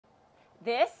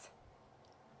this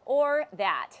or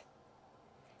that.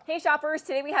 Hey shoppers,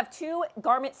 today we have two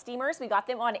garment steamers. We got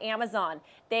them on Amazon.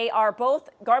 They are both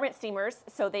garment steamers,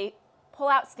 so they pull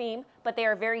out steam, but they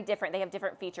are very different. They have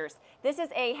different features. This is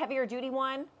a heavier duty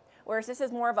one, whereas this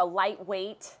is more of a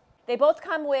lightweight. They both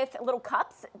come with little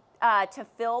cups to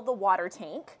fill the water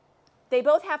tank. They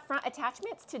both have front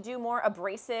attachments to do more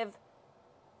abrasive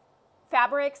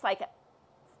fabrics like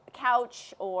a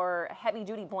couch or a heavy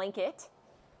duty blanket.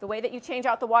 The way that you change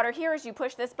out the water here is you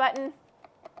push this button,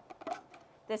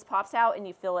 this pops out and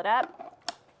you fill it up.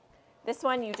 This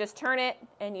one, you just turn it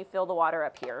and you fill the water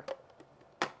up here.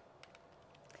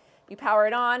 You power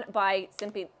it on by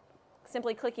simply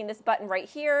clicking this button right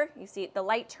here. You see the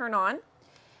light turn on.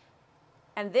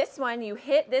 And this one, you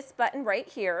hit this button right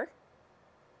here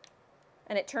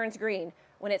and it turns green.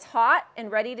 When it's hot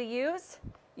and ready to use,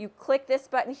 you click this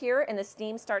button here and the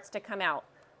steam starts to come out.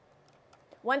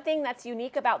 One thing that's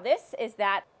unique about this is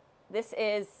that this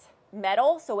is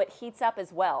metal, so it heats up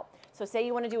as well. So say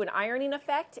you want to do an ironing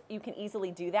effect, you can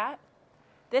easily do that.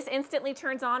 This instantly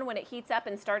turns on when it heats up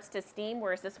and starts to steam,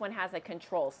 whereas this one has a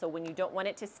control. So when you don't want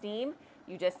it to steam,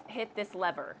 you just hit this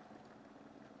lever.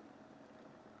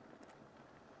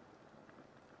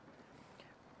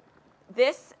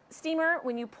 This steamer,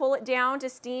 when you pull it down to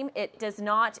steam, it does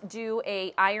not do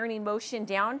a ironing motion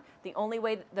down.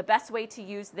 The best way to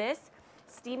use this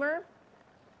steamer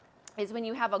is when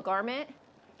you have a garment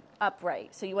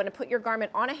upright. So you want to put your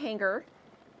garment on a hanger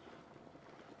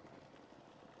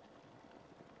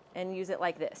and use it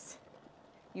like this.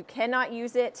 You cannot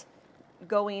use it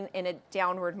going in a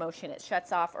downward motion. It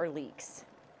shuts off or leaks.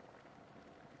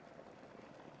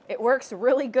 It works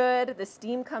really good. The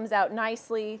steam comes out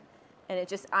nicely and it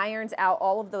just irons out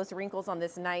all of those wrinkles on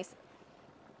this nice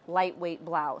lightweight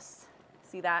blouse.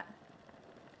 See that?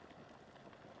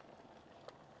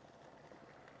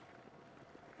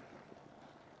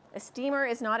 A steamer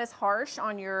is not as harsh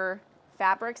on your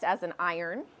fabrics as an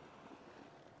iron.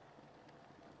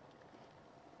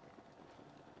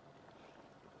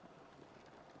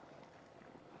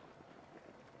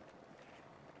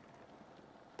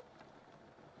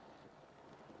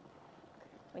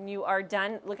 When you are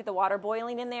done, look at the water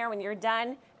boiling in there. When you're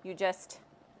done, you just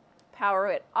power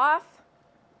it off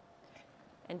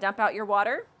and dump out your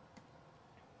water.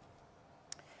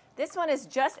 This one is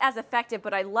just as effective,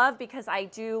 but I love because I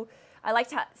like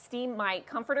to steam my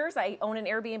comforters. I own an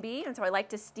Airbnb, and so I like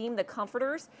to steam the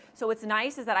comforters. So what's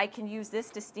nice is that I can use this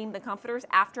to steam the comforters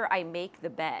after I make the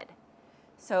bed.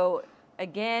 So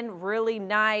again, really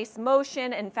nice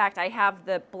motion. In fact, I have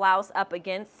the blouse up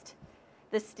against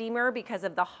the steamer because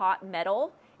of the hot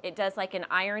metal. It does like an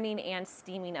ironing and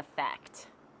steaming effect.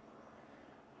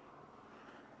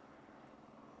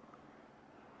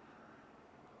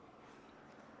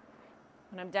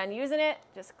 When I'm done using it,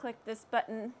 just click this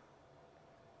button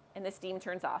and the steam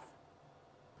turns off.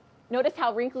 Notice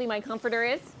how wrinkly my comforter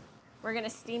is? We're gonna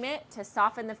steam it to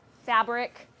soften the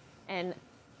fabric and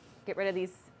get rid of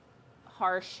these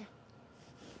harsh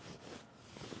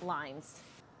lines.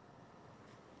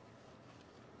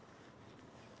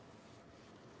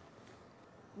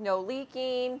 No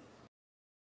leaking.